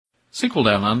SQL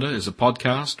Down Under is a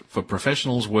podcast for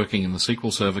professionals working in the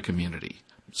SQL Server community.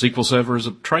 SQL Server is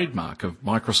a trademark of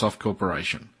Microsoft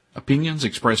Corporation. Opinions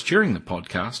expressed during the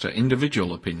podcast are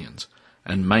individual opinions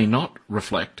and may not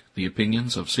reflect the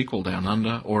opinions of SQL Down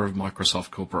Under or of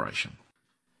Microsoft Corporation.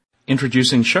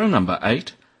 Introducing show number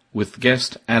 8 with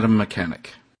guest Adam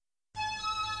Machanic.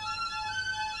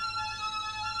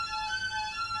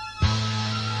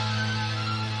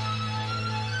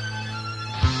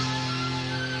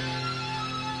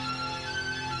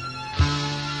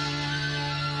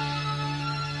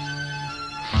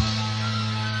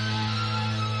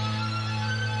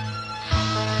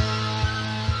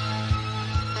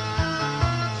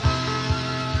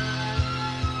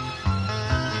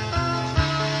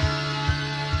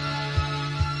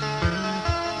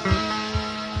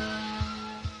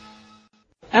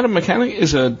 Adam Machanic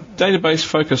is a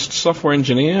database-focused software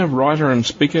engineer, writer and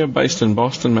speaker based in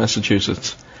Boston,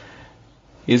 Massachusetts.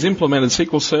 He has implemented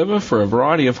SQL Server for a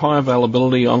variety of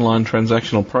high-availability online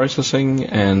transactional processing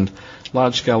and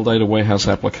large-scale data warehouse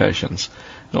applications,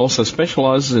 and also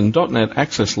specializes in .NET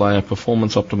Access Layer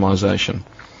performance optimization.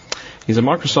 He's a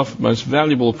Microsoft Most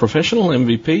Valuable Professional,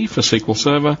 MVP, for SQL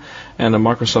Server, and a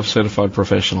Microsoft Certified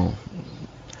Professional.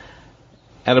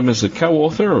 Adam is the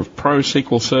co-author of Pro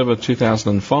SQL Server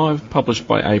 2005, published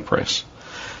by A-Press.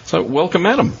 So, welcome,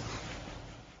 Adam.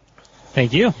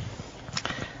 Thank you.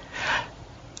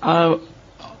 I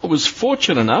was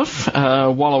fortunate enough,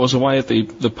 while I was away at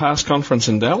the PASS conference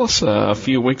in Dallas a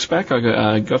few weeks back,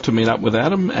 I got to meet up with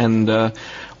Adam, and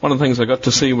one of the things I got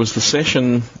to see was the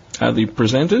session that he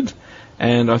presented,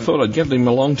 and I thought I'd get him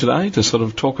along today to sort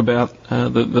of talk about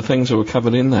the things that were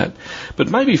covered in that.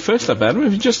 But maybe first up, Adam,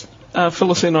 if you just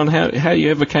fill us in on how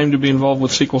you ever came to be involved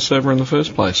with SQL Server in the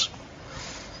first place.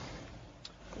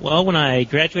 Well, when I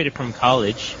graduated from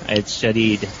college, I had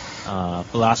studied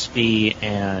philosophy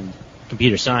and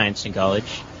computer science in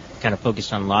college, kind of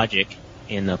focused on logic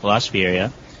in the philosophy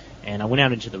area, and I went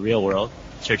out into the real world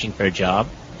searching for a job,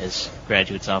 as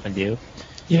graduates often do.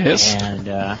 Yes.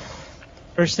 And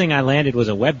first thing I landed was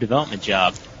a web development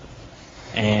job,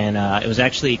 and it was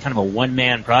actually kind of a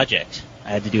one-man project. I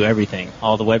had to do everything,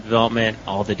 all the web development,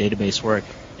 all the database work,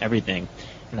 everything.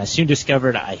 And I soon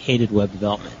discovered I hated web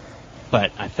development,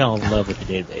 but I fell in love with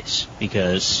the database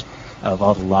because of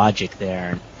all the logic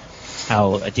there and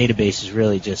how a database is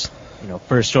really just,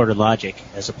 first-order logic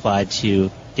as applied to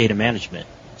data management.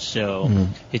 So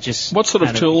it just What sort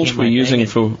of tools were you using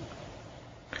for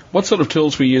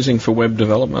web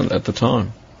development at the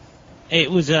time?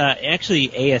 It was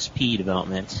actually ASP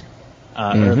development,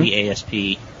 early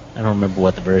ASP. I don't remember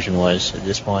what the version was at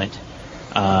this point,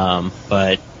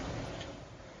 but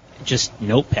just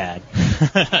Notepad.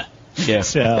 Yeah.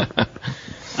 So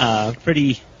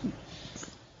pretty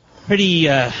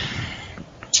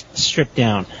stripped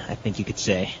down, I think you could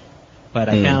say. But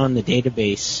I found the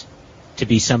database to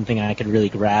be something I could really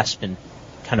grasp and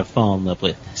kind of fall in love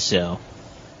with. So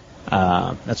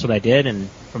that's what I did, and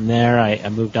from there I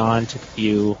moved on, took a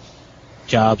few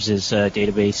jobs as a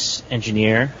database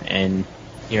engineer, and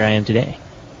here I am today.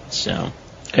 So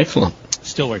excellent.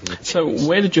 Still working with it. So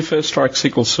where did you first strike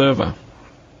SQL Server?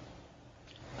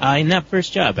 In that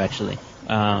first job, actually.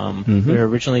 We were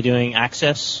originally doing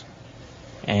Access,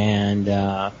 and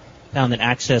found that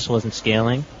Access wasn't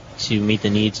scaling to meet the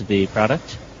needs of the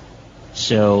product.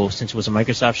 So since it was a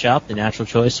Microsoft shop, the natural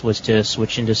choice was to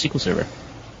switch into SQL Server.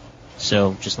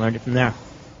 So just learned it from there.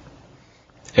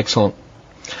 Excellent.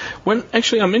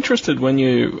 I'm interested when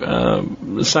you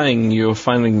were saying you were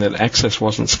finding that Access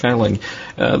wasn't scaling.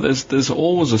 There's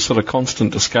always a sort of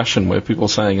constant discussion where people are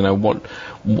saying,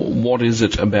 what is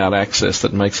it about Access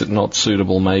that makes it not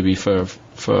suitable maybe for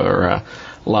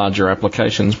larger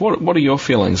applications? What are your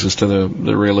feelings as to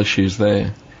the real issues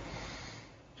there?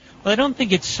 Well, I don't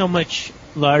think it's so much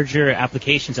larger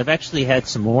applications. I've actually had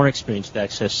some more experience with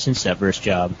Access since that first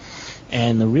job.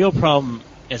 And the real problem,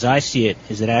 as I see it,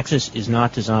 is that Access is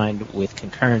not designed with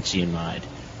concurrency in mind.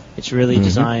 It's really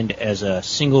designed as a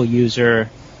single user,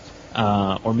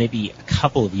 or maybe a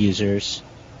couple of users,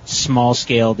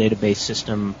 small-scale database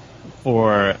system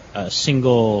for a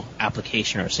single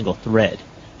application or a single thread.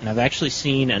 And I've actually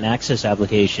seen an Access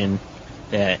application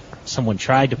that someone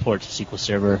tried to port to SQL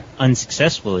Server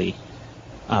unsuccessfully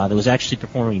that was actually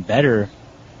performing better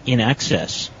in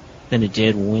Access than it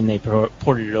did when they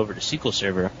ported it over to SQL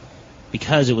Server,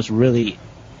 because it was really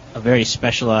a very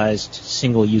specialized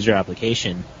single-user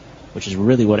application, which is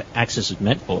really what Access is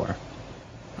meant for.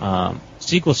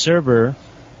 SQL Server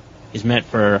is meant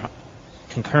for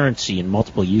concurrency and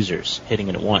multiple users hitting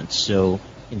it at once. So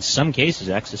in some cases,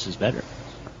 Access is better.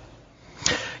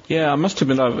 Yeah, I must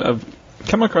admit,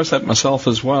 come across that myself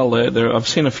as well. I've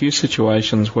seen a few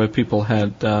situations where people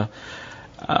had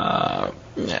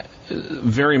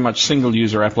very much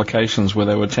single-user applications where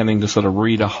they were tending to sort of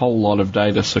read a whole lot of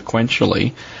data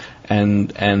sequentially,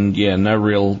 and no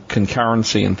real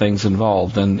concurrency and things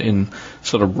involved. And in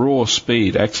sort of raw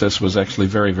speed, Access was actually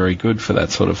very, very good for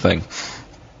that sort of thing.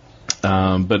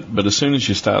 But as soon as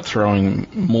you start throwing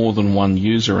more than one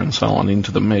user and so on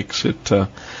into the mix, it's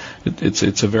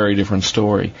a very different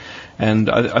story. And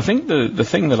I think the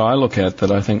thing that I look at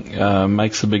that I think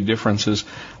makes a big difference is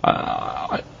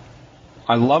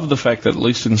I love the fact that at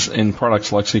least in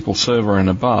products like SQL Server and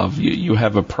above, you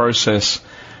have a process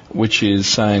which is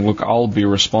saying, look, I'll be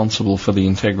responsible for the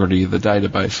integrity of the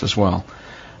database as well.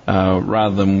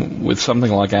 Rather than with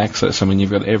something like Access, I mean,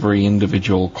 you've got every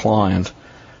individual client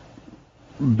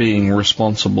being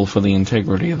responsible for the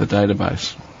integrity of the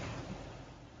database.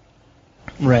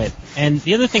 Right. And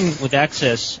the other thing with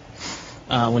Access,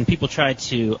 when people try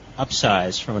to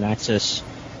upsize from an Access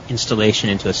installation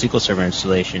into a SQL Server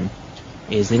installation,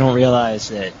 is they don't realize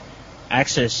that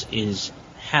Access is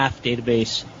half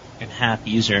database and half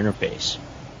user interface.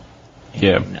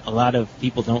 And a lot of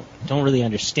people don't really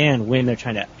understand when they're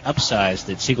trying to upsize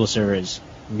that SQL Server is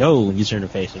no user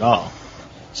interface at all.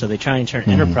 So they try and turn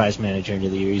Enterprise Manager into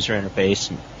the user interface.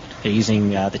 And they're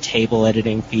using the table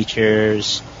editing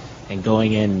features and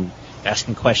going in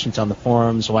asking questions on the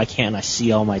forums. Why can't I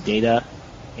see all my data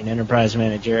in Enterprise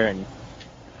Manager? And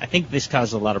I think this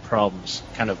causes a lot of problems,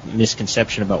 kind of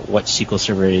misconception about what SQL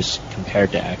Server is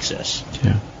compared to Access.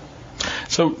 Yeah.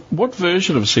 So what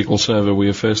version of SQL Server were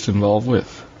you first involved with?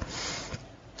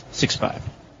 6.5.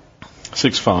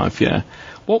 6.5, yeah.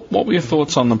 What were your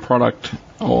thoughts on the product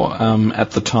or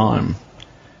at the time?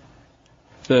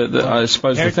 I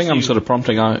suppose the thing I'm sort of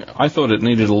prompting, I thought it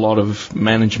needed a lot of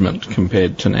management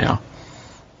compared to now.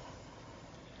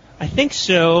 I think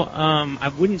so. I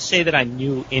wouldn't say that I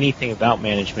knew anything about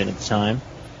management at the time.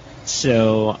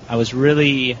 So I was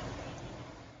really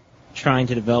trying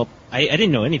to develop. I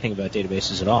didn't know anything about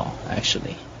databases at all,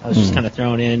 actually. I was just kind of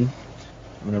thrown in.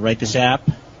 I'm going to write this app.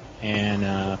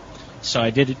 And so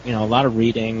I did a lot of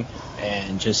reading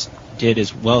and just did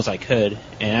as well as I could.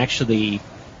 And actually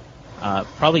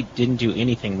probably didn't do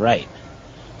anything right.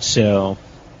 So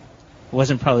it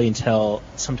wasn't probably until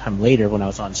sometime later when I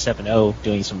was on 7.0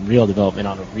 doing some real development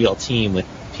on a real team with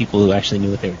people who actually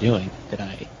knew what they were doing that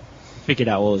I figured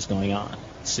out what was going on.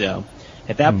 So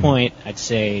at that point, I'd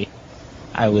say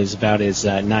I was about as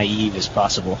naive as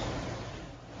possible.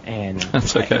 And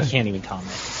That's okay. I can't even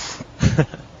comment.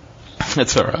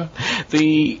 That's all right.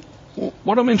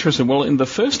 What I'm interested in, well, in the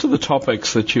first of the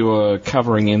topics that you were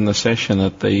covering in the session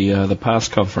at the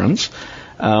past conference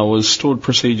was stored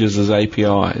procedures as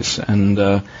APIs,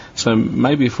 and so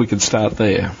maybe if we could start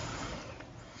there.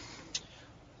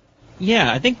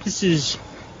 Yeah, I think this is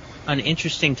an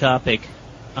interesting topic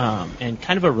and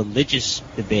kind of a religious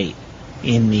debate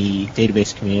in the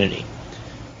database community,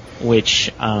 which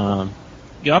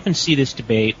you often see this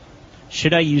debate,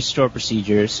 should I use stored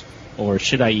procedures or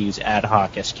should I use ad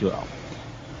hoc SQL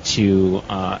to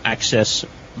access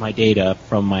my data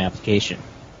from my application?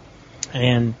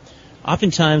 And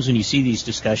oftentimes when you see these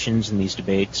discussions and these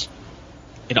debates,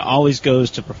 it always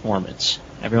goes to performance.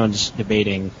 Everyone's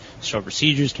debating stored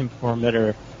procedures can perform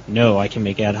better. No, I can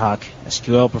make ad hoc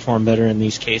SQL perform better in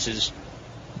these cases.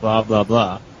 Blah, blah,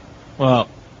 blah. Well,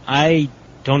 I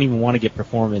don't even want to get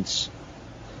performance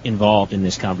involved in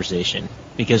this conversation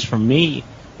because for me,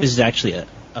 this is actually a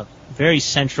very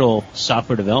central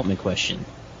software development question.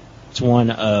 It's one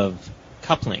of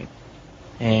coupling.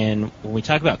 And when we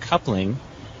talk about coupling,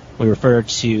 we refer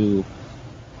to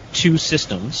two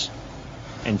systems.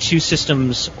 And two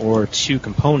systems or two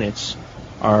components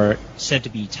are said to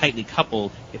be tightly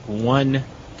coupled if one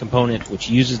component which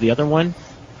uses the other one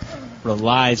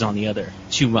relies on the other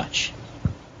too much.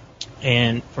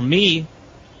 And for me,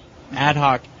 ad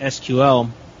hoc SQL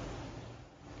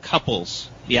couples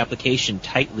the application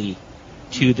tightly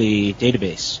to the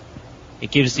database.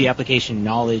 It gives the application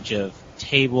knowledge of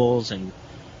tables and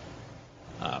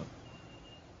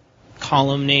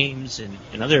column names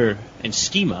and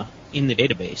schema in the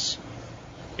database.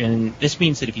 And this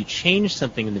means that if you change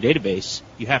something in the database,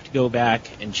 you have to go back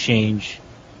and change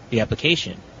the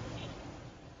application.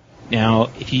 Now,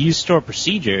 if you use stored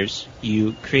procedures,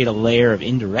 you create a layer of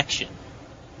indirection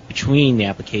between the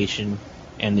application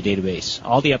and the database.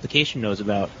 All the application knows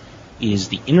about is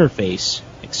the interface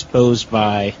exposed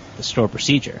by the stored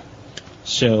procedure.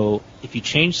 So if you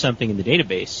change something in the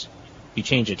database, if you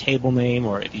change a table name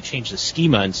or if you change the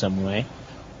schema in some way,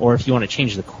 or if you want to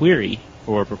change the query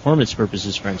for performance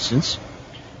purposes, for instance,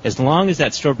 as long as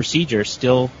that stored procedure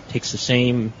still takes the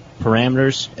same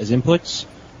parameters as inputs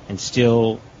and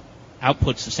still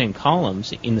outputs the same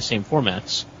columns in the same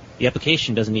formats, the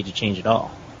application doesn't need to change at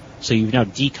all. So you've now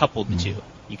decoupled the two.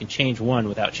 You can change one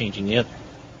without changing the other.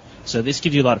 So this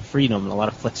gives you a lot of freedom and a lot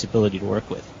of flexibility to work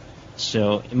with.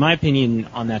 So in my opinion,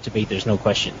 on that debate, there's no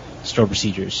question. Stored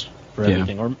procedures for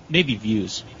everything, or maybe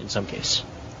views in some case.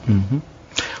 Mm-hmm.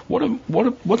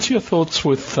 What's your thoughts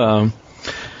with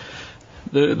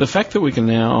the fact that we can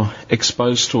now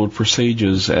expose stored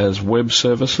procedures as web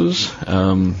services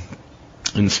in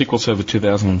SQL Server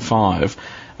 2005?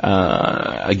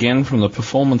 Again, from the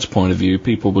performance point of view,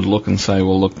 people would look and say,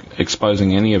 well, look,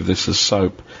 exposing any of this as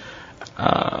SOAP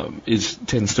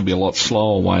tends to be a lot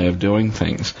slower way of doing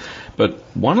things. But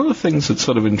one of the things that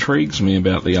sort of intrigues me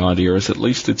about the idea is at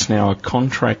least it's now a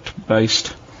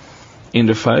contract-based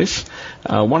interface.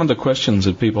 One of the questions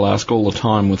that people ask all the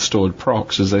time with stored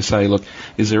procs is they say, look,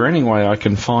 is there any way I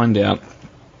can find out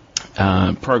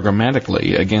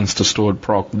programmatically against a stored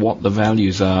proc what the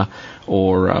values are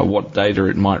or what data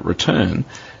it might return?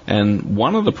 And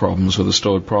one of the problems with a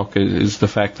stored proc is the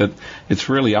fact that it's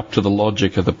really up to the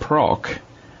logic of the proc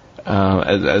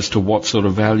as to what sort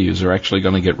of values are actually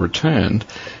going to get returned.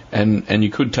 And you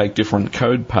could take different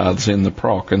code paths in the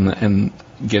proc and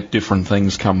get different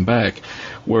things come back.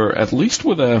 Where at least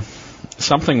with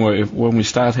something where when we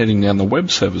start heading down the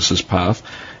web services path,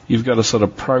 you've got a sort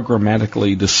of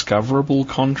programmatically discoverable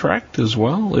contract as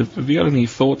well. Have you got any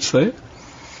thoughts there?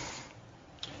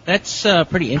 That's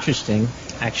pretty interesting,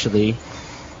 actually,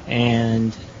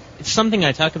 and it's something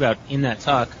I talk about in that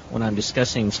talk when I'm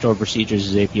discussing stored procedures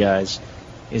as APIs,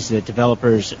 is that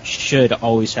developers should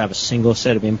always have a single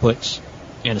set of inputs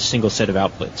and a single set of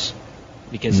outputs,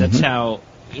 because that's how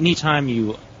anytime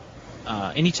you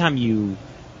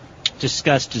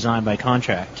discuss design by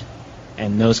contract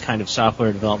and those kind of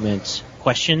software development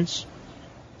questions,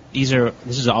 this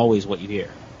is always what you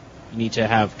hear. You need to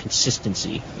have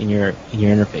consistency in your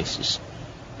interfaces.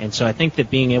 And so I think that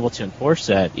being able to enforce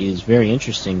that is very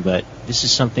interesting, but this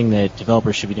is something that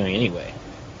developers should be doing anyway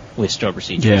with stored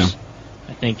procedures. Yeah.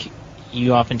 I think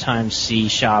you oftentimes see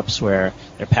shops where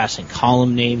they're passing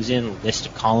column names in, a list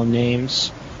of column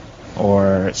names,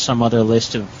 or some other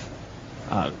list of,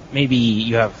 maybe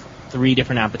you have 3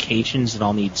 different applications that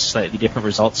all need slightly different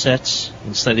result sets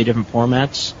in slightly different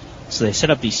formats. So they set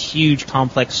up these huge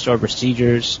complex stored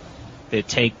procedures that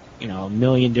take, a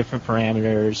million different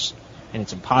parameters, and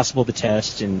it's impossible to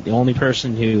test, and the only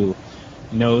person who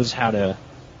knows how to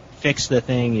fix the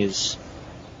thing is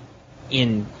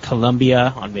in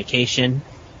Colombia on vacation,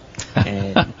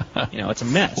 and, it's a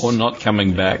mess. Or not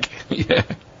coming back. Yeah.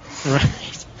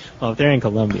 Right. Well, if they're in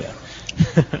Colombia.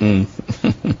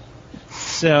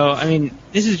 So,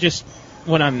 this is just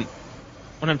what I'm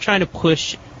trying to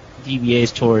push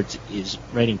DBAs towards is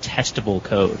writing testable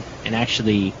code and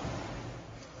actually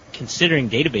considering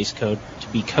database code to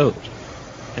be code.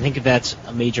 I think that's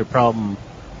a major problem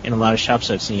in a lot of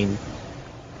shops I've seen.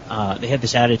 They have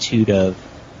this attitude of,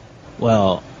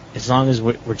 well, as long as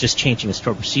we're just changing a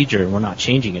stored procedure and we're not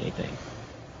changing anything.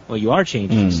 Well, you are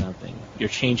changing something. You're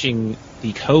changing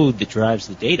the code that drives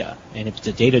the data. And if it's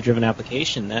a data-driven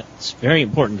application, that's very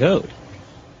important code.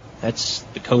 That's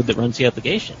the code that runs the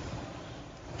application.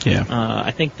 Yeah.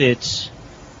 I think that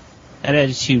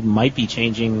attitude might be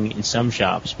changing in some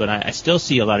shops, but I still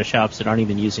see a lot of shops that aren't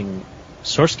even using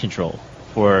source control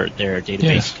for their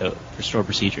database code for stored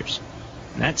procedures.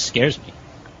 And that scares me.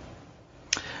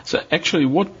 So actually,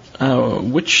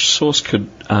 which source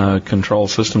control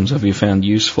systems have you found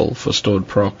useful for stored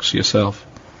procs yourself?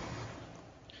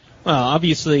 Well,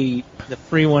 obviously, the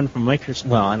free one from Microsoft,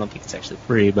 well, I don't think it's actually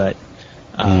free, but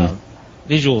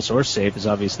Visual Source Safe is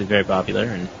obviously very popular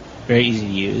and very easy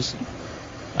to use.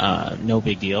 No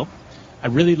big deal. I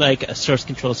really like a source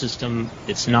control system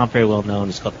that's not very well known.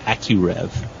 It's called AccuRev,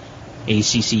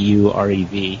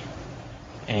 AccuRev.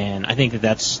 And I think that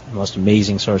that's the most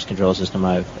amazing source control system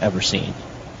I've ever seen.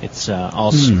 It's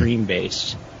all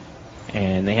screen-based.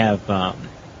 And they have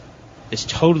this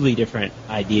totally different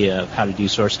idea of how to do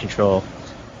source control.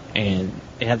 And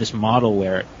they have this model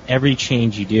where every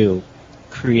change you do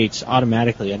creates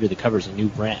automatically under the covers a new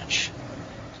branch.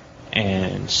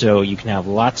 And so you can have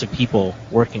lots of people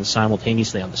working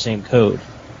simultaneously on the same code.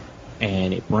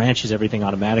 And it branches everything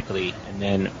automatically. And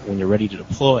then when you're ready to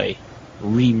deploy,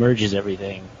 re-merges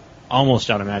everything almost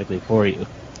automatically for you.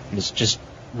 And it's just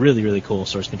really, really cool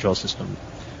source control system.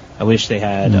 I wish they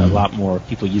had a lot more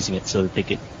people using it so that they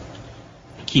could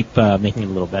keep making it a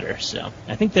little better. So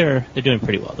I think they're doing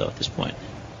pretty well, though, at this point.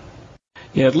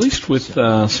 Yeah, at least with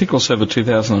SQL Server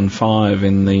 2005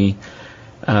 in the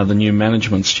the new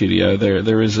management studio,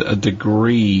 there is a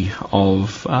degree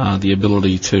of the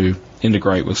ability to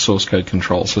integrate with source code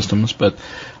control systems, but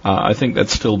I think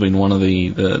that's still been one of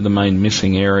the main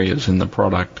missing areas in the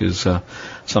product is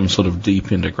some sort of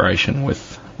deep integration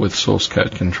with source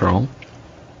code control.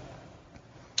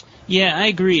 Yeah, I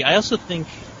agree. I also think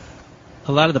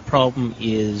a lot of the problem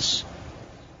is,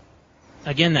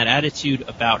 again, that attitude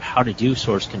about how to do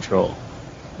source control.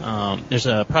 There's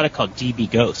a product called DB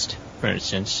Ghost, for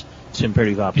instance. It's been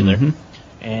pretty popular.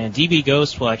 Mm-hmm. And DB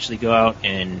Ghost will actually go out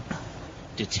and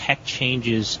detect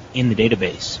changes in the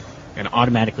database and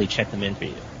automatically check them in for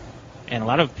you. And a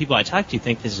lot of people I talk to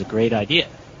think this is a great idea.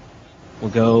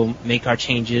 We'll go make our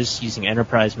changes using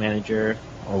Enterprise Manager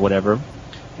or whatever,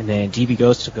 and then DB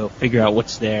Ghost will go figure out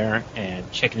what's there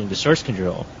and check it into source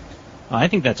control. Well, I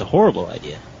think that's a horrible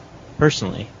idea,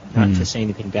 personally. Not to say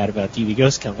anything bad about DB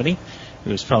Ghost Company,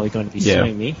 who's probably going to be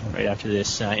suing me right after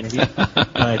this interview.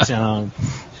 But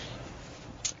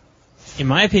in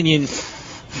my opinion,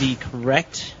 the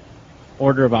correct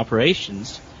order of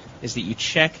operations is that you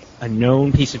check a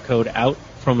known piece of code out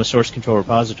from a source control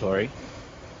repository,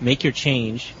 make your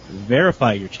change,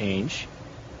 verify your change,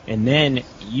 and then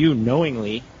you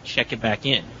knowingly check it back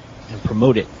in and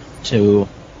promote it to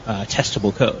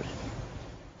testable code.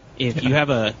 If you have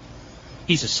a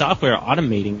piece of software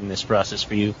automating this process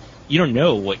for you, you don't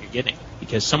know what you're getting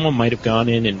because someone might have gone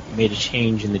in and made a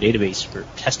change in the database for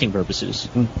testing purposes.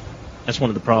 That's one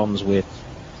of the problems with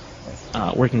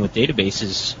working with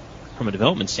databases from a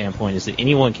development standpoint is that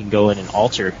anyone can go in and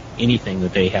alter anything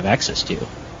that they have access to,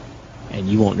 and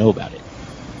you won't know about it.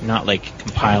 Not like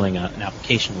compiling an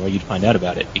application where you'd find out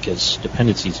about it because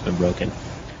dependencies have been broken.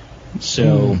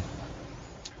 So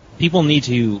people need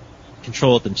to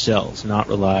control it themselves, not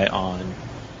rely on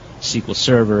SQL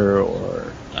Server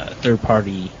or a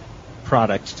third-party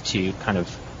product to kind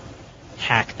of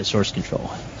hack the source control,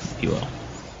 if you will.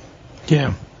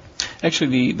 Yeah.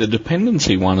 Actually, the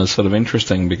dependency one is sort of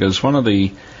interesting because one of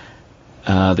the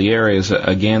areas,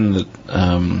 again, that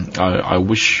I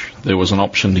wish there was an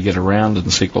option to get around in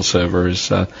SQL Server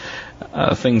is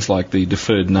things like the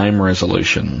deferred name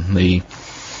resolution, the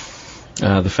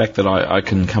fact that I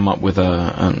can come up with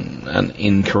an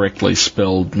incorrectly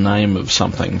spelled name of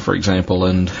something, for example,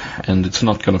 and it's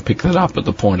not going to pick that up at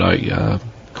the point I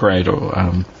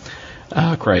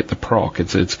create the proc.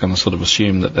 It's going to sort of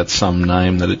assume that that's some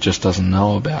name that it just doesn't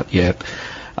know about yet.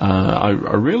 I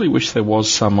really wish there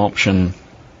was some option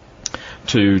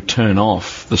to turn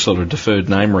off the sort of deferred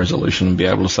name resolution and be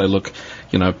able to say, look,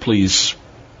 please,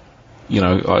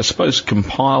 I suppose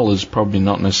compile is probably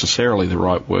not necessarily the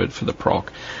right word for the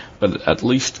proc, but at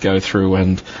least go through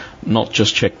and not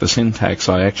just check the syntax.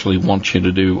 I actually want you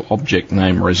to do object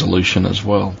name resolution as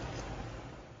well.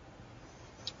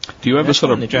 Do you ever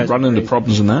sort of run into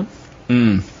problems in that?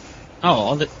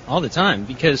 Oh, all the time,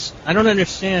 because I don't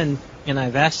understand, and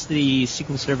I've asked the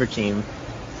SQL Server team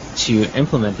to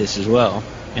implement this as well,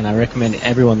 and I recommend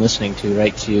everyone listening to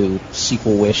write to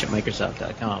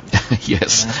SQLwish@Microsoft.com.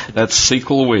 Yes, that's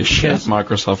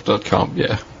SQLwish@Microsoft.com,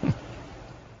 yeah.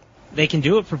 They can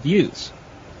do it for views,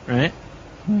 right?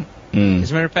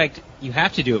 As a matter of fact, you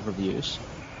have to do it for views,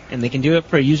 and they can do it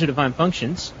for user-defined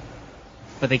functions,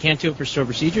 but they can't do it for store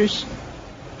procedures.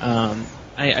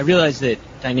 I realize that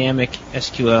dynamic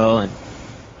SQL and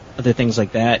other things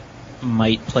like that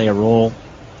might play a role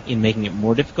in making it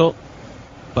more difficult,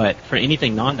 but for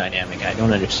anything non-dynamic, I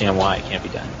don't understand why it can't be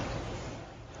done.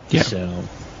 Yeah. So,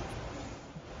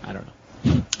 I don't know.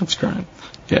 That's great.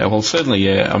 Yeah, well, certainly,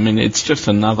 yeah. I mean, it's just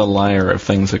another layer of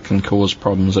things that can cause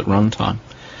problems at runtime.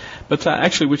 But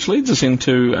actually, which leads us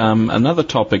into another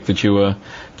topic that you were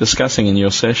discussing in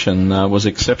your session was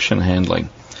exception handling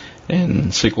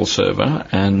in SQL Server,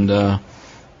 and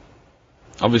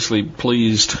obviously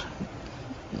pleased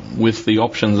with the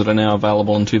options that are now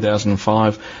available in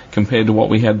 2005 compared to what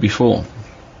we had before.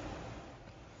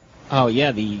 Oh,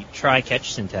 yeah, the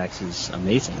try-catch syntax is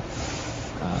amazing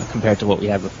compared to what we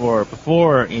had before.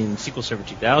 Before, in SQL Server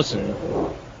 2000,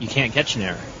 you can't catch an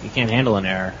error. You can't handle an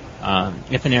error.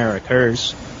 If an error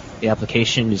occurs, the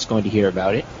application is going to hear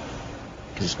about it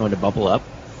because it's going to bubble up,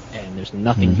 and there's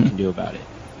nothing you can do about it.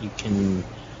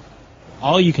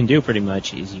 All you can do pretty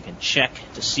much is you can check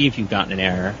to see if you've gotten an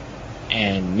error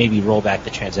and maybe roll back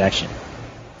the transaction.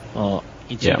 Well,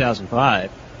 in 2005,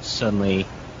 suddenly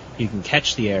you can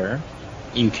catch the error,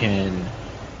 you can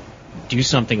do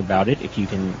something about it if you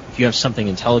have something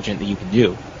intelligent that you can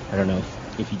do. I don't know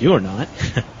if you do or not.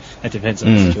 That depends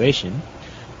on the situation.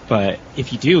 But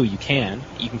if you do, you can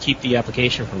keep the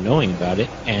application from knowing about it,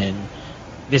 and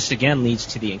this again leads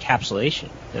to the encapsulation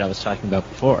that I was talking about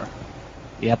before.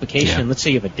 the application, let's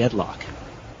say you have a deadlock.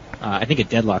 I think a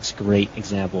deadlock's a great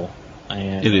example.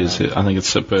 And, it is. I think it's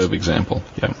a superb example.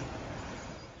 Yeah.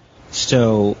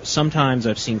 So sometimes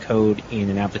I've seen code in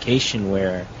an application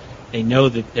where they know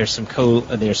that there's some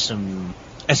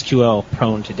SQL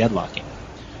prone to deadlocking.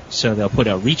 So they'll put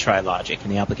a retry logic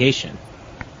in the application.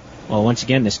 Well, once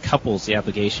again, this couples the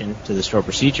application to the stored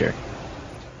procedure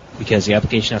because the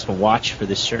application has to watch for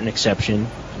this certain exception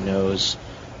and knows,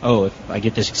 oh, if I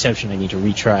get this exception, I need to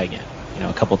retry again,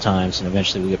 a couple times, and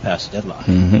eventually we get past the deadlock.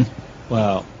 Mm-hmm.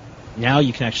 Well, now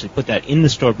you can actually put that in the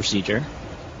stored procedure.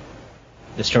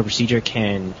 The stored procedure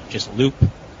can just loop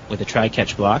with a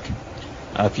try-catch block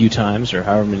a few times or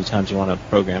however many times you want to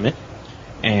program it,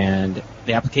 and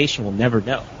the application will never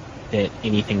know that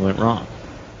anything went wrong.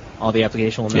 All the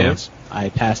application will know is I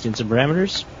passed in some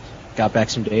parameters, got back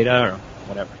some data, or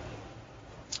whatever.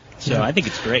 So I think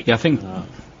it's great. Yeah, I think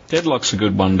deadlock's a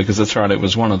good one because that's right. It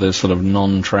was one of the sort of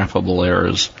non-trappable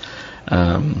errors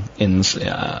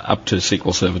up to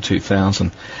SQL Server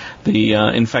 2000.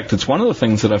 In fact, it's one of the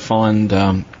things that I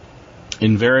find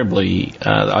invariably.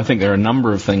 I think there are a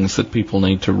number of things that people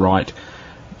need to write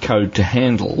code to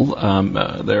handle.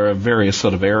 There are various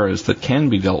sort of errors that can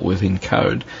be dealt with in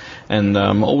code, and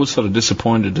I'm always sort of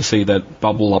disappointed to see that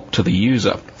bubble up to the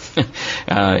user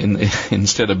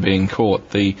instead of being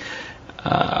caught.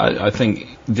 I think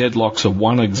deadlocks are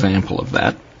one example of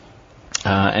that.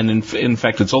 And in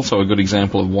fact, it's also a good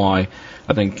example of why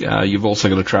I think you've also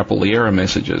got to trap all the error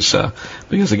messages,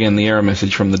 because again, the error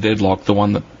message from the deadlock, the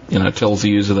one that tells the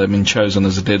user they've been chosen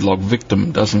as a deadlock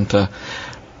victim, doesn't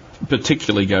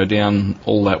particularly go down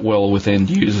all that well with end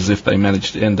users if they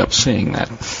manage to end up seeing that.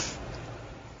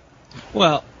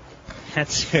 Well,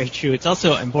 that's very true. It's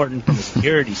also important from a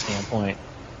security standpoint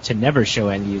to never show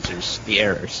end users the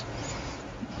errors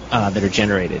that are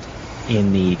generated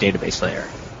in the database layer.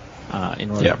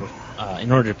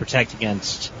 In order to protect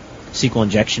against SQL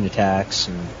injection attacks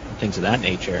and things of that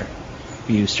nature, if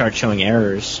you start showing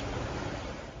errors,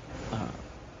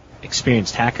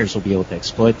 experienced hackers will be able to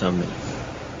exploit them and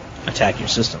attack your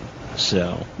system.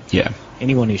 So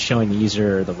anyone who's showing the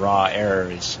user the raw error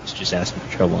is just asking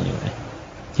for trouble anyway.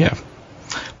 Yeah.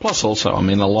 Plus also, a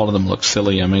lot of them look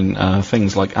silly.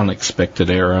 Things like unexpected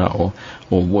error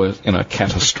or worse,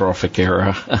 catastrophic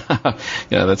error.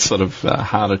 That's sort of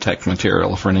heart attack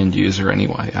material for an end user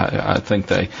anyway. I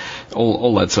think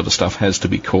all that sort of stuff has to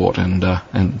be caught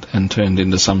and turned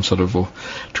into some sort of, or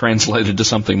translated to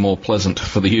something more pleasant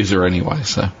for the user anyway.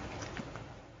 So.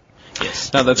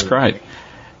 Yes. No, that's great.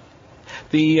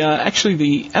 The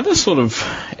other sort of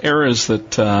errors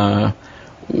that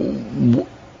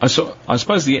I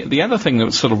suppose the other thing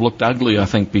that sort of looked ugly, I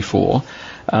think, before,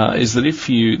 is that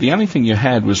the only thing you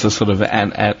had was the sort of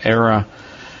an error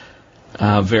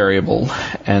variable,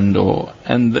 and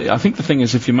I think the thing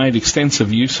is, if you made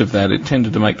extensive use of that, it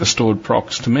tended to make the stored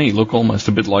procs, to me, look almost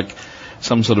a bit like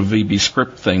some sort of VB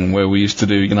script thing where we used to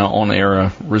do, on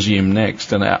error, resume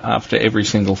next, and after every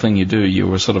single thing you do, you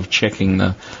were sort of checking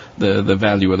the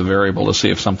value of the variable to see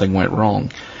if something went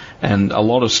wrong. And a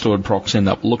lot of stored procs end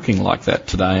up looking like that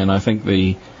today, and I think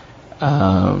the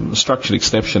structured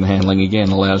exception handling, again,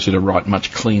 allows you to write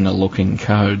much cleaner looking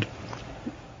code.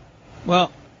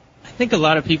 Well, I think a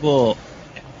lot of people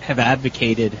have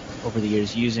advocated over the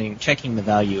years checking the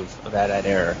value of that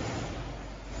error.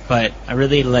 But I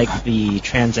really like the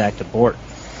transact abort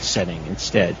setting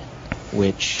instead,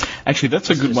 which... Actually,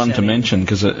 that's a good one to mention,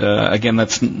 because, again,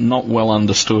 that's not well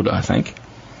understood, I think.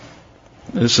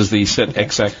 This is the set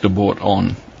exact abort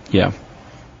on. Yeah.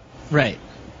 Right.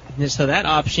 So that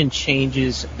option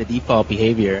changes the default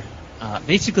behavior.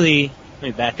 Basically, let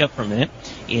me back up for a minute.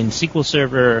 In SQL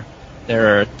Server,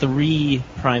 there are 3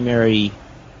 primary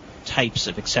types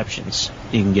of exceptions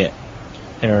you can get.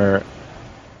 There are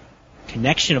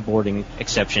connection aborting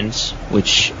exceptions,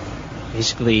 which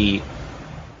basically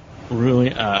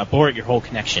abort your whole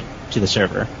connection to the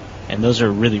server. And those are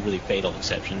really, really fatal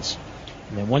exceptions.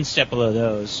 And then one step below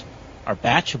those are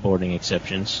batch aborting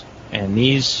exceptions. And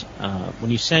these, when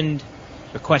you send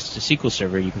requests to SQL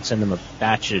Server, you can send them a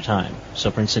batch at a time.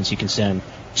 So, for instance, you can send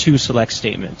 2 select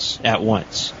statements at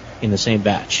once in the same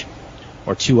batch,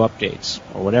 or 2 updates,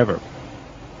 or whatever.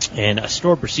 And a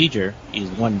stored procedure is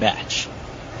 1 batch,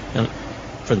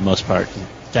 for the most part.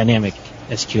 Dynamic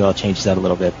SQL changes that a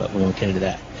little bit, but we won't get into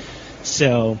that.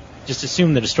 So, just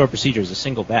assume that a stored procedure is a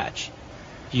single batch.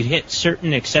 If you hit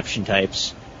certain exception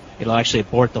types, it'll actually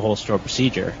abort the whole stored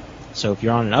procedure. So if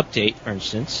you're on an update, for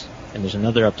instance, and there's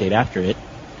another update after it,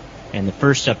 and the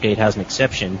first update has an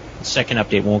exception, the second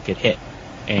update won't get hit,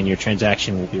 and your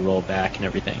transaction will be rolled back and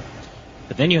everything.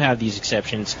 But then you have these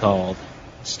exceptions called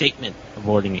statement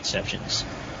aborting exceptions.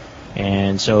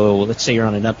 And so let's say you're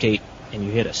on an update and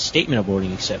you hit a statement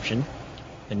aborting exception.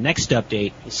 The next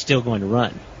update is still going to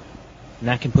run. And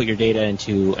that can put your data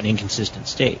into an inconsistent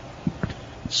state.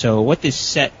 So what this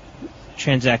set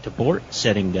transact abort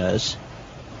setting does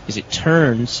is it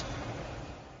turns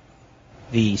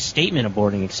the statement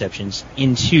aborting exceptions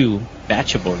into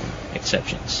batch aborting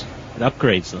exceptions. It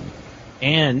upgrades them.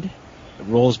 And it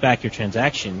rolls back your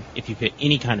transaction if you hit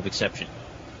any kind of exception.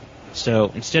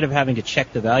 So instead of having to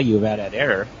check the value of add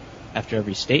error after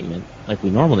every statement, like we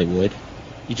normally would,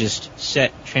 you just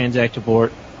set transact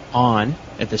abort on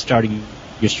at the start of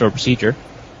your stored procedure,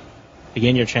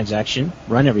 begin your transaction,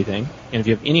 run everything, and if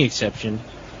you have any exception,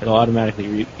 it'll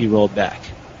automatically be rolled back.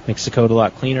 Makes the code a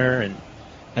lot cleaner, and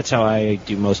that's how I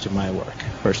do most of my work,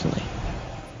 personally.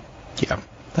 Yeah,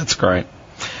 that's great.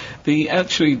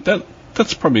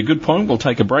 That's probably a good point. We'll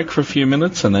take a break for a few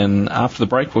minutes, and then after the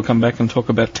break, we'll come back and talk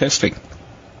about testing.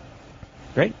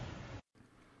 Great.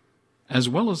 As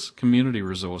well as community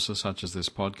resources such as this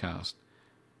podcast,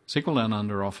 SQL Down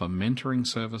Under offer mentoring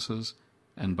services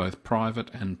and both private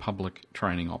and public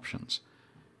training options.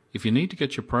 If you need to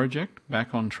get your project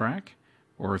back on track,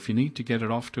 or if you need to get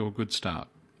it off to a good start,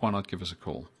 why not give us a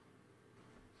call?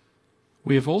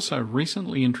 We have also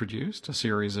recently introduced a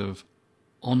series of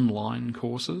online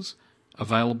courses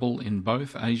available in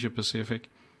both Asia Pacific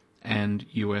and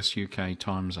US-UK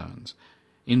time zones.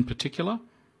 In particular,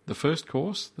 the first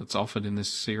course that's offered in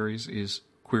this series is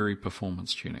Query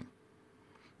Performance Tuning.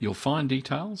 You'll find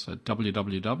details at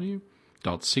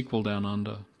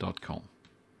www.sqldownunder.com.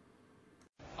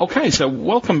 Okay, so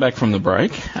welcome back from the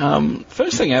break.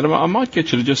 First thing, Adam, I might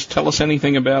get you to just tell us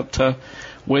anything about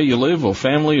where you live, or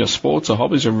family, or sports, or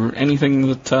hobbies, or anything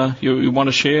that you want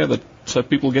to share so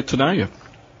people get to know you.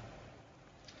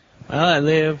 Well, I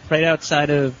live right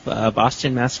outside of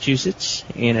Boston, Massachusetts,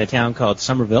 in a town called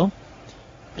Somerville.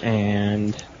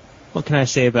 And what can I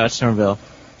say about Somerville?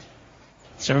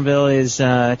 Somerville is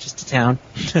just a town.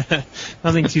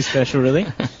 Nothing too special, really.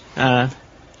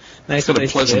 Nice it's got a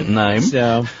pleasant name.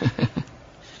 So,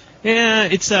 yeah,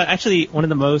 it's actually one of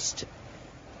the most,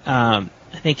 I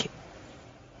think,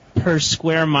 per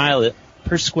square mile,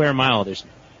 there's,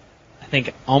 I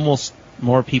think, almost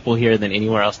more people here than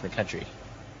anywhere else in the country.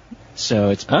 So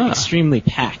it's extremely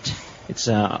packed. It's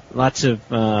lots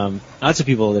of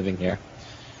people living here.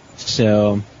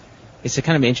 So it's a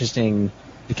kind of interesting,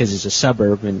 because it's a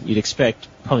suburb, and you'd expect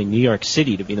probably New York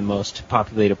City to be the most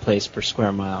populated place per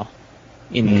square mile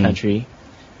in the country.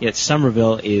 Yet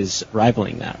Somerville is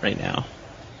rivaling that right now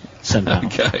somehow.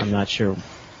 Okay. I'm not sure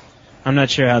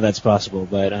how that's possible,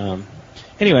 but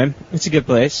anyway, it's a good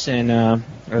place, and I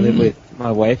live with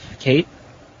my wife, Kate.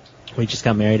 We just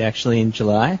got married actually in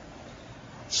July,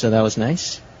 so that was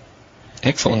nice.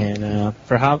 Excellent. And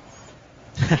for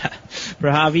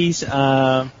hobbies,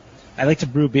 I like to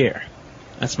brew beer.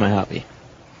 That's my hobby.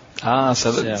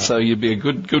 So you'd be a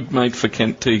good mate for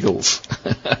Kent Teagles.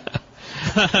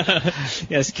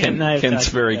 Yes, Kent's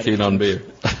very keen on beer.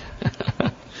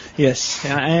 Yes,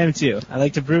 I am too. I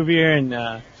like to brew beer, and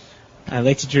I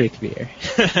like to drink beer.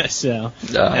 So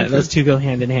those two go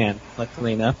hand in hand,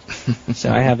 luckily enough. So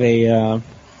I have a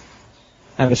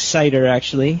cider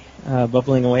actually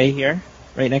bubbling away here,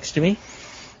 right next to me,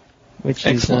 which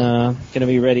Excellent. is going to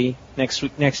be ready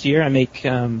next year. I make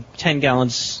 10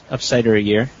 gallons of cider a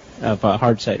year, of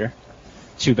hard cider,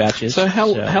 2 batches. So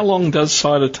how long does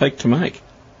cider take to make?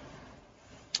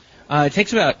 It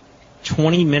takes about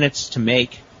 20 minutes to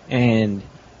make and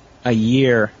a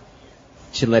year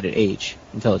to let it age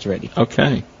until it's ready.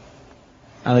 Okay.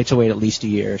 I like to wait at least a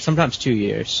year, sometimes 2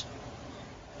 years.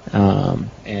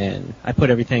 And I put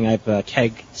everything, I have a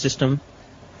keg system,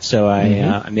 so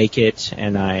I make it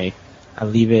and I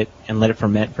leave it and let it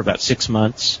ferment for about 6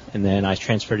 months, and then I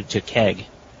transferred it to a keg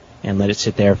and let it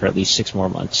sit there for at least 6 more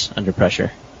months under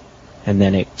pressure, and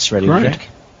then it's ready to drink.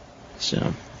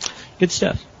 So, good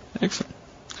stuff. Excellent.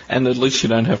 And at least you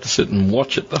don't have to sit and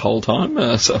watch it the whole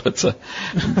time, so it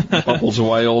bubbles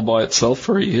away all by itself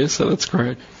for a year, so that's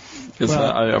great. Because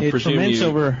I presume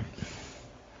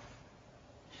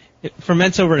it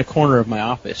ferments over in a corner of my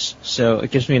office, so it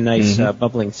gives me a nice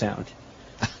bubbling sound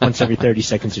once every 30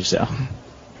 seconds or so.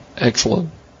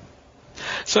 Excellent.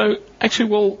 So,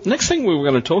 actually, next thing we were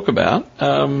going to talk about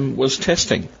was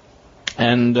testing.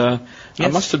 And I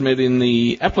must admit, in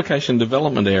the application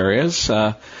development areas,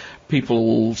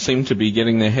 people seem to be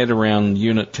getting their head around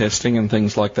unit testing and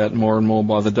things like that more and more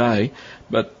by the day.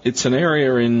 But it's an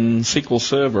area in SQL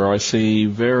Server I see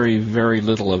very, very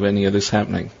little of any of this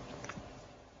happening.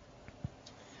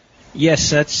 Yes,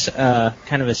 that's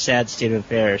kind of a sad state of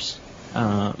affairs.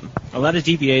 A lot of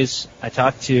DBAs I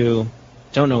talk to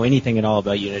don't know anything at all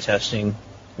about unit testing,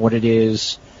 what it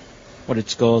is, what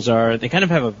its goals are. They kind of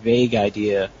have a vague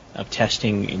idea of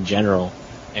testing in general.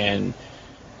 And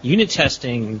unit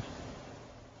testing,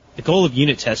 the goal of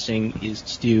unit testing is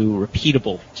to do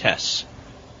repeatable tests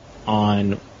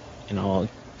on, and I'll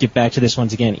get back to this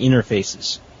once again,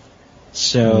 interfaces.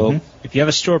 So if you have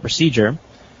a store procedure,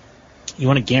 you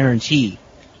want to guarantee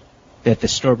that the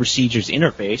store procedure's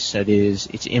interface, that is,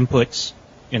 its inputs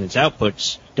and its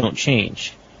outputs, don't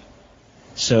change.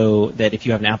 So that if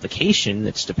you have an application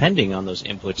that's depending on those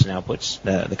inputs and outputs,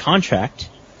 the contract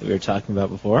that we were talking about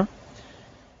before,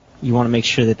 you want to make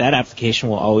sure that that application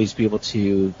will always be able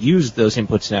to use those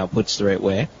inputs and outputs the right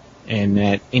way, and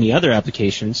that any other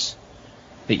applications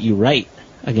that you write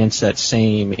against that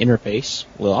same interface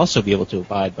will also be able to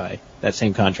abide by that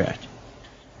same contract.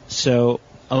 So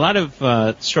a lot of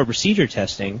store procedure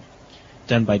testing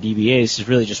done by DBAs is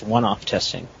really just one-off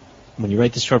testing. When you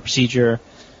write the store procedure,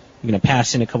 you're going to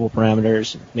pass in a couple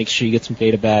parameters, make sure you get some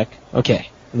data back. Okay,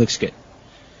 it looks good.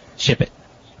 Ship it.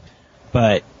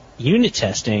 But unit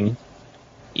testing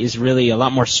is really a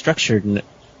lot more structured and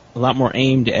a lot more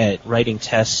aimed at writing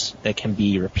tests that can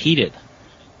be repeated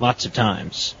lots of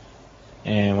times.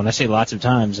 And when I say lots of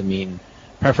times, I mean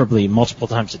preferably multiple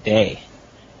times a day.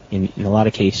 In a lot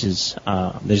of cases,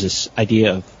 there's this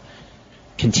idea of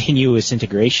continuous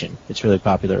integration that's really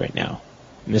popular right now.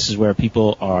 And this is where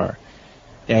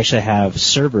they actually have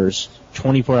servers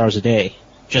 24 hours a day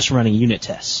just running unit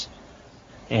tests.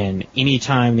 And any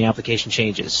time the application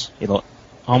changes, it'll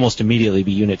almost immediately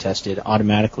be unit tested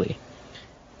automatically.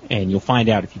 And you'll find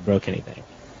out if you broke anything.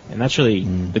 And that's really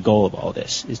the goal of all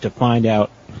this, is to find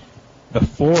out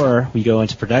before we go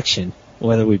into production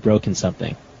whether we've broken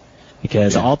something.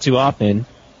 Because all too often,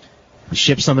 we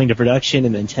ship something to production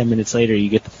and then 10 minutes later you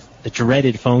get the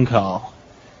dreaded phone call.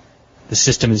 The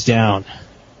system is down.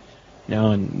 You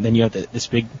know, and then you have this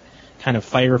big kind of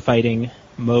firefighting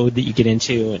mode that you get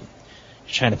into, and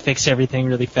you're trying to fix everything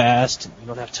really fast, and you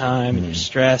don't have time, and you're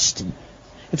stressed. And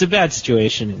it's a bad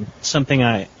situation, and something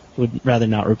I would rather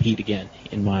not repeat again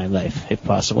in my life, if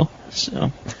possible.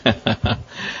 So,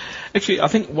 actually, I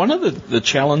think one of the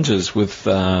challenges with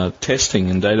testing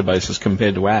in databases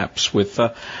compared to apps,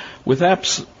 with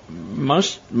apps,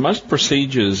 most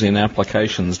procedures in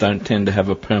applications don't tend to have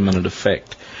a permanent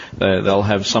effect. They'll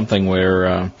have something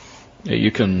where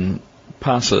you can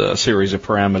pass a series of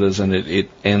parameters and it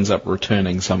ends up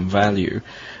returning some value.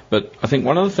 But I think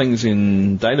one of the things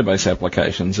in database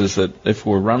applications is that if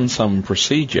we run some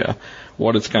procedure,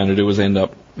 what it's going to do is end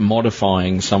up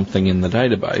modifying something in the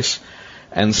database.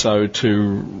 And so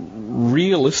to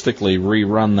realistically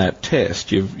rerun that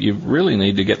test, you really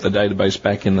need to get the database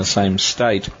back in the same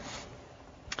state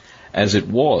as it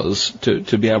was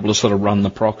to be able to sort of run the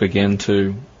proc again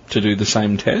to do the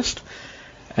same test.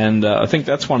 And I think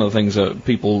that's one of the things that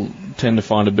people tend to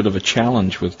find a bit of a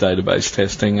challenge with database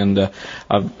testing. And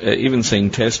I've even seen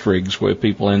test rigs where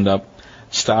people end up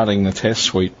starting the test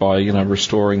suite by,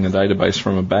 restoring the database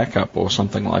from a backup or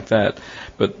something like that.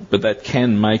 But that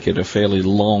can make it a fairly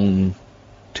long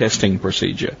testing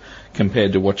procedure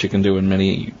compared to what you can do in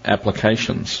many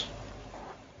applications.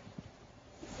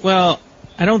 Well,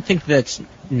 I don't think that's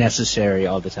necessary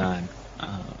all the time.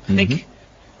 I think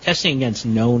testing against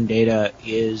known data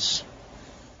is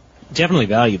definitely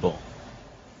valuable.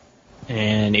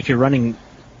 And if you're running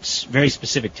very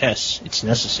specific tests, it's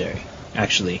necessary,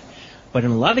 actually. But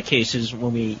in a lot of cases,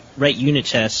 when we write unit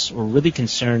tests, we're really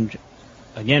concerned,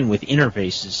 again, with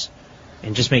interfaces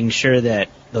and just making sure that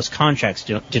those contracts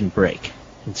didn't break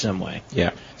in some way.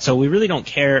 Yeah. So we really don't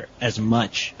care as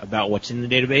much about what's in the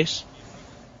database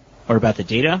or about the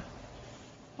data.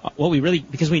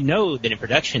 Because we know that in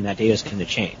production that data is going to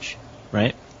change,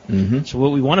 right? Mm-hmm. So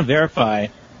what we want to verify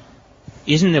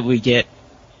isn't that we get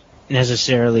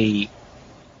necessarily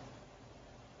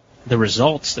the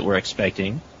results that we're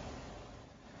expecting,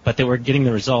 but that we're getting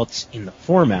the results in the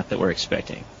format that we're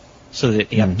expecting, so that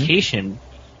the application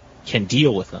can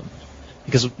deal with them.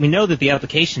 Because we know that the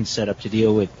application is set up to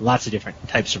deal with lots of different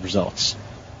types of results,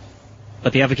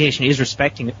 but the application is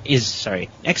expecting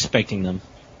them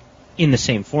in the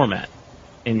same format.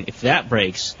 And if that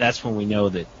breaks, that's when we know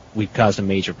that we've caused a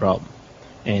major problem.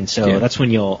 And so that's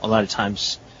when you'll, a lot of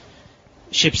times,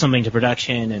 ship something to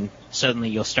production and suddenly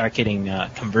you'll start getting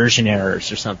conversion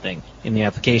errors or something in the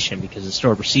application because the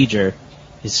store procedure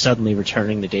is suddenly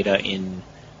returning the data in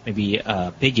maybe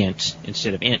big int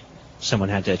instead of int. Someone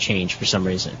had to change for some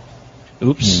reason.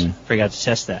 Oops, forgot to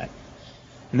test that.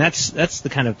 And that's the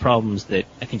kind of problems that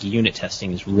I think unit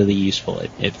testing is really useful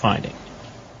at finding.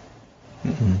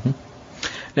 Mm-hmm.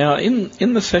 Now,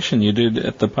 in the session you did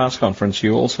at the PASS conference,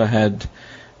 you also had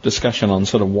discussion on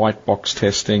sort of white box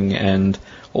testing and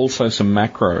also some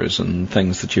macros and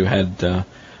things that you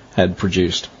had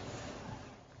produced.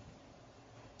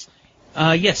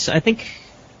 Yes, I think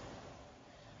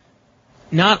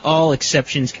not all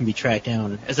exceptions can be tracked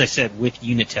down, as I said, with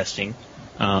unit testing.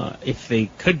 If they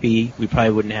could be, we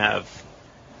probably wouldn't have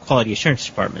quality assurance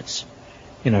departments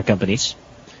in our companies.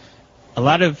 A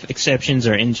lot of exceptions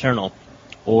are internal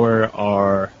or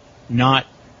are not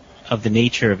of the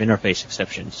nature of interface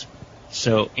exceptions.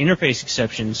 So interface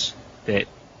exceptions that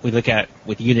we look at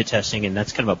with unit testing, and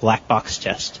that's kind of a black box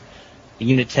test. The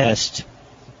unit test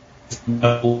doesn't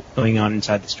know what's going on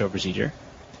inside the store procedure,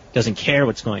 doesn't care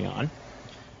what's going on.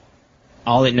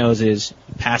 All it knows is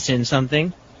you pass in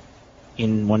something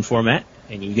in one format,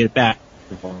 and you get it back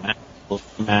in format.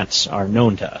 Both formats are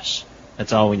known to us.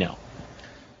 That's all we know.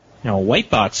 Now, a white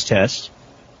box test,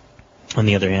 on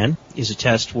the other hand, is a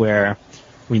test where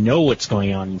we know what's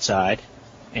going on inside,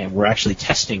 and we're actually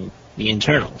testing the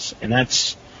internals. And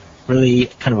that's really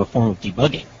kind of a form of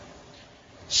debugging.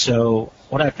 So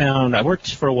what I found, I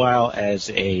worked for a while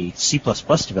as a C++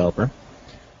 developer,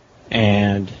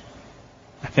 and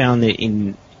I found that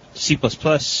in C++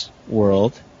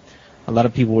 world, a lot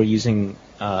of people were using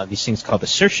these things called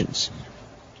assertions.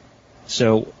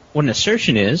 So what an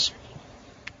assertion is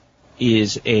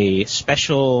a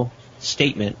special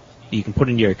statement that you can put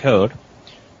into your code,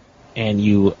 and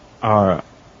you are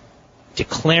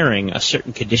declaring a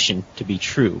certain condition to be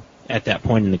true at that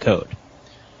point in the code.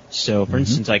 So, for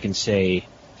instance, I can say,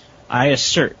 I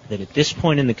assert that at this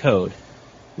point in the code,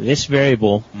 this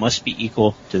variable must be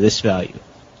equal to this value.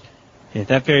 And if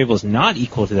that variable is not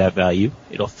equal to that value,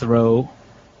 it'll throw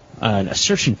an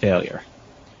assertion failure.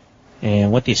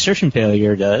 And what the assertion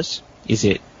failure does is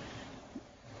it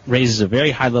raises a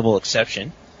very high-level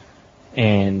exception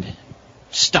and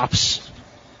stops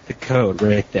the code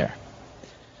right there.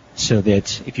 So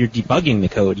that if you're debugging the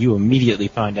code, you immediately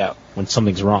find out when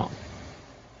something's wrong.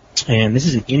 And this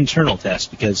is an internal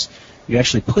test because you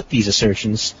actually put these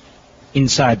assertions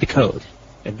inside the code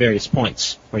at various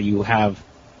points where you have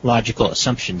logical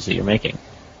assumptions that you're making.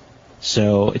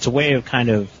 So it's a way of kind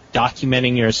of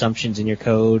documenting your assumptions in your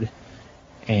code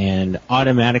and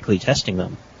automatically testing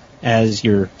them as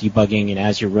you're debugging and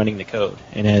as you're running the code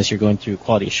and as you're going through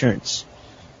quality assurance.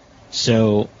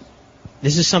 So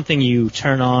this is something you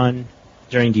turn on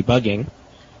during debugging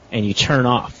and you turn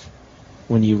off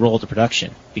when you roll to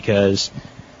production because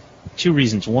two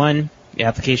reasons. One, the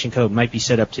application code might be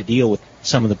set up to deal with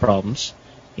some of the problems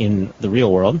in the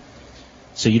real world.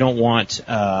 So you don't want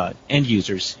end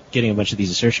users getting a bunch of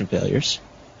these assertion failures.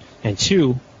 And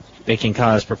two, they can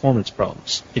cause performance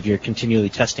problems if you're continually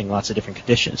testing lots of different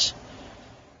conditions.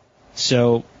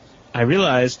 So I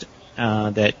realized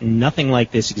that nothing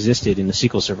like this existed in the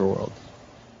SQL Server world.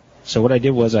 So what I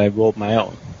did was I rolled my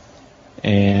own.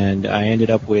 And I ended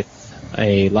up with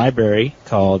a library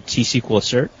called T-SQL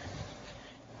Assert.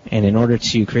 And in order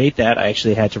to create that, I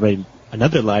actually had to write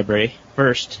another library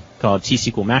first called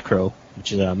T-SQL Macro,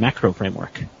 which is a macro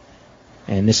framework.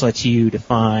 And this lets you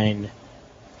define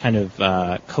kind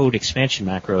of code expansion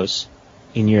macros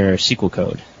in your SQL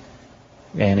code.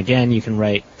 And again, you can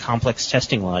write complex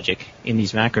testing logic in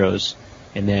these macros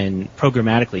and then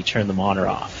programmatically turn them on or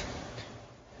off.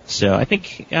 So I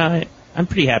think I'm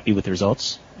pretty happy with the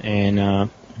results, and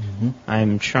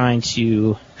I'm trying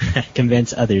to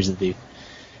convince others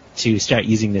to start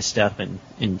using this stuff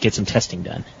and get some testing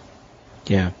done.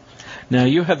 Yeah. Now,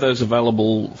 you have those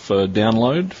available for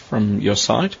download from your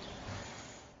site?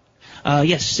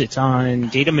 Yes, it's on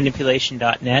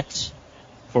datamanipulation.net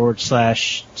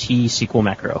 /T-SQL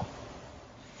macro.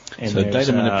 And so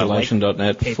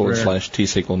datamanipulation.net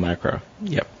 /T-SQL macro.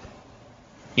 Yep.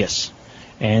 Yes.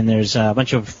 And there's a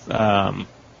bunch of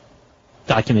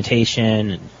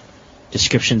documentation and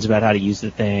descriptions about how to use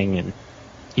the thing, and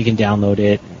you can download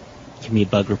it and give me a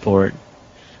bug report,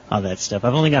 all that stuff.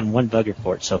 I've only gotten one bug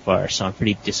report so far, so I'm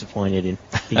pretty disappointed in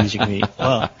the user community.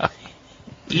 Well,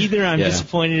 either I'm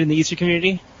disappointed in the user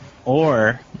community,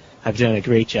 or I've done a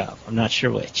great job. I'm not sure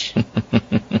which.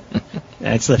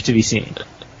 That's left to be seen.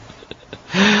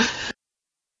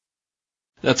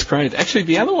 That's great. Actually,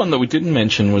 the other one that we didn't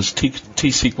mention was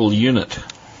T-SQL Unit.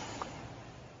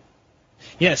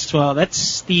 Yes, well,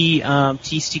 that's the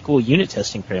T-SQL unit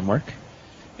testing framework.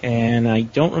 And I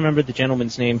don't remember the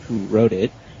gentleman's name who wrote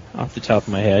it off the top of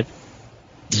my head.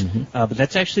 But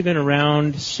that's actually been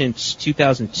around since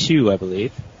 2002, I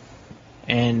believe.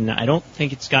 And I don't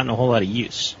think it's gotten a whole lot of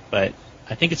use. But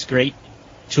I think it's a great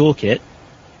toolkit.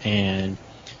 And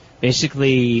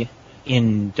basically,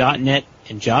 in .NET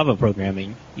in Java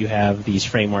programming, you have these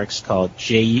frameworks called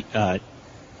NUnit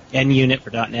for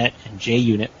 .NET and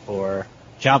JUnit for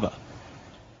Java.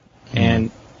 And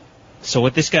so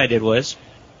what this guy did was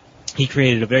he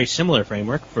created a very similar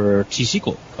framework for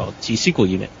T-SQL called T-SQL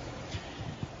Unit.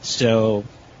 So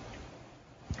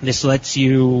this lets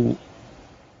you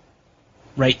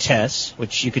write tests,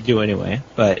 which you could do anyway,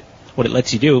 but what it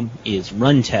lets you do is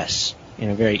run tests in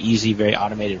a very easy, very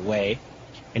automated way,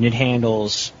 and it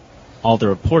handles all the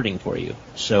reporting for you.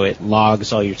 So it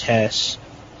logs all your tests,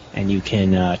 and you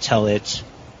can tell it,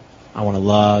 I want to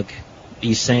log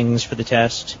these things for the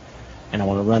test, and I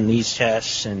want to run these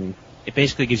tests, and it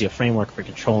basically gives you a framework for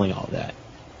controlling all of that.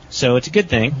 So it's a good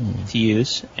thing to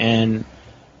use, and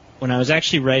when I was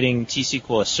actually writing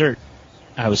T-SQL Assert,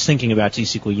 I was thinking about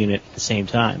T-SQL Unit at the same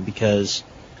time, because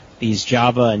these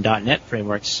Java and .NET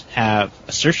frameworks have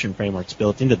assertion frameworks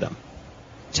built into them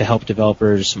to help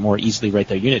developers more easily write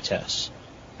their unit tests.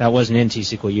 That wasn't in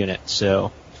T-SQL Unit,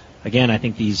 so again, I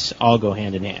think these all go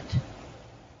hand in hand.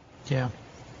 Yeah.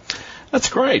 That's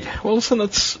great. Well, listen,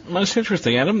 that's most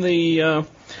interesting, Adam.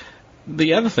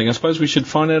 The other thing I suppose we should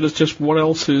find out is just what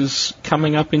else is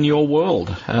coming up in your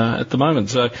world at the moment.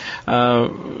 So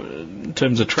in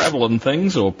terms of travel and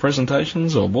things, or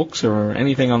presentations, or books, or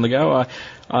anything on the go,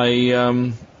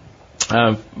 I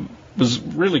was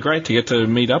really great to get to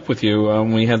meet up with you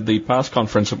when we had the past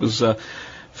conference. It was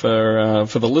for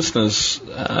the listeners.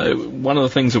 One of the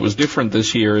things that was different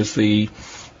this year is the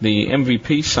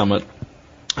MVP summit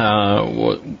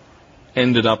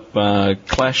ended up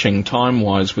clashing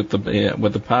time-wise with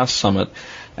the past summit,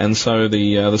 and so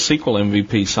the SQL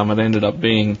MVP summit ended up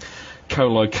being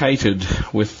co-located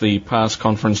with the past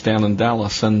conference down in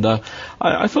Dallas, and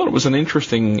I thought it was an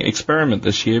interesting experiment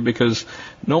this year, because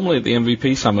normally at the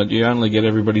MVP summit you only get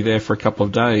everybody there for a couple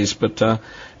of days, but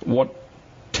what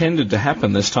tended to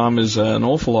happen this time is an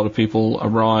awful lot of people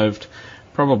arrived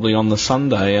probably on the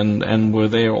Sunday and were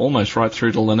there almost right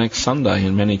through till the next Sunday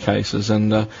in many cases,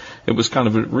 and it was kind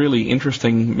of a really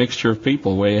interesting mixture of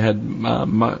people where you had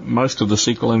most of the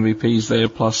SQL MVPs there,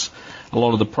 plus a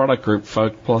lot of the product group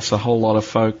folk, plus a whole lot of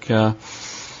folk who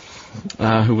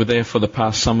were there for the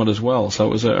past summit as well. So it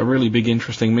was a really big,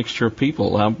 interesting mixture of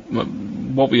people.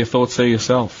 What were your thoughts there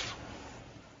yourself?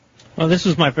 Well, this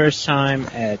was my first time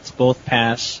at both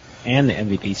PASS and the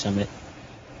MVP summit.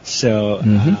 So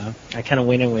I kind of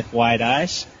went in with wide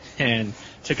eyes and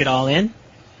took it all in.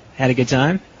 Had a good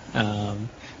time.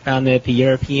 Found that the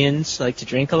Europeans like to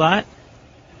drink a lot,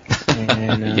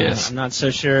 and yes. I'm not so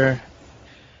sure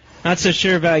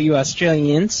about you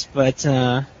Australians, but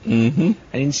I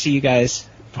didn't see you guys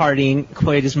partying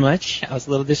quite as much. I was a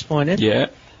little disappointed. Yeah,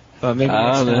 but maybe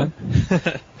next time.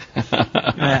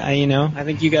 I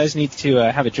think you guys need to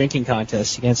have a drinking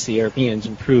contest against the Europeans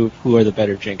and prove who are the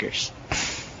better drinkers.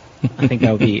 I think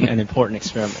that would be an important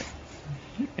experiment,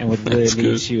 and would really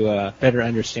lead to a better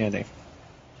understanding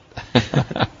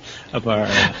of our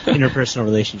interpersonal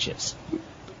relationships.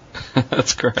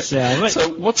 That's great.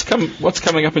 So what's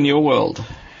coming up in your world?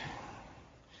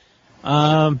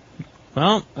 The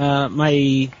book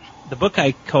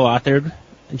I co-authored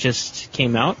just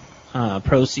came out,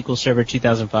 Pro SQL Server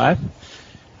 2005.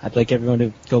 I'd like everyone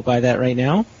to go buy that right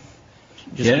now.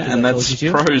 And that's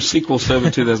Pro SQL Server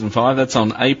 2005. That's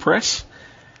on A-Press?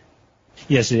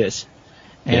 Yes, it is.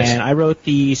 And I wrote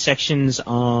the sections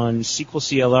on SQL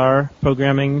CLR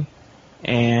programming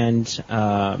and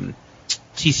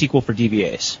T-SQL for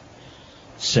DBAs.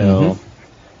 So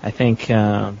I think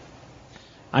I'm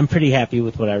pretty happy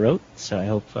with what I wrote, so I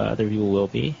hope other people will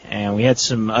be. And we had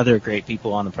some other great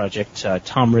people on the project.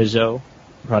 Tom Rizzo,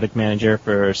 product manager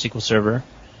for SQL Server,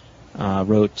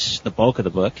 wrote the bulk of the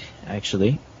book,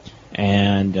 actually.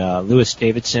 And Lewis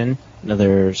Davidson,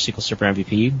 another SQL Server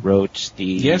MVP, wrote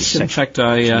the section in fact,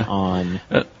 on...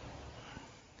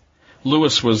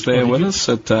 Lewis was there with us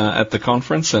at the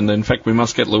conference, and in fact we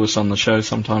must get Lewis on the show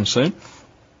sometime soon.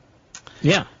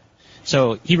 Yeah.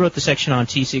 So he wrote the section on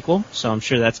T-SQL, so I'm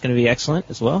sure that's going to be excellent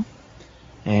as well.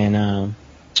 And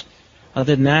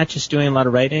other than that, just doing a lot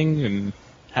of writing, and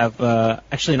have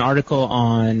actually an article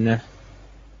on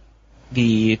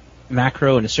the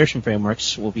macro and assertion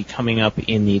frameworks will be coming up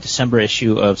in the December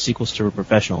issue of SQL Server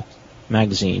Professional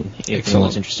magazine, if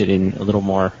anyone's interested in a little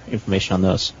more information on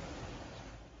those.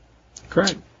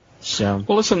 Great. So,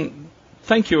 well, listen,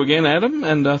 thank you again, Adam,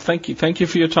 and thank you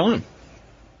for your time.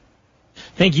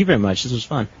 Thank you very much. This was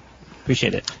fun.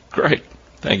 Appreciate it. Great.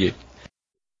 Thank you.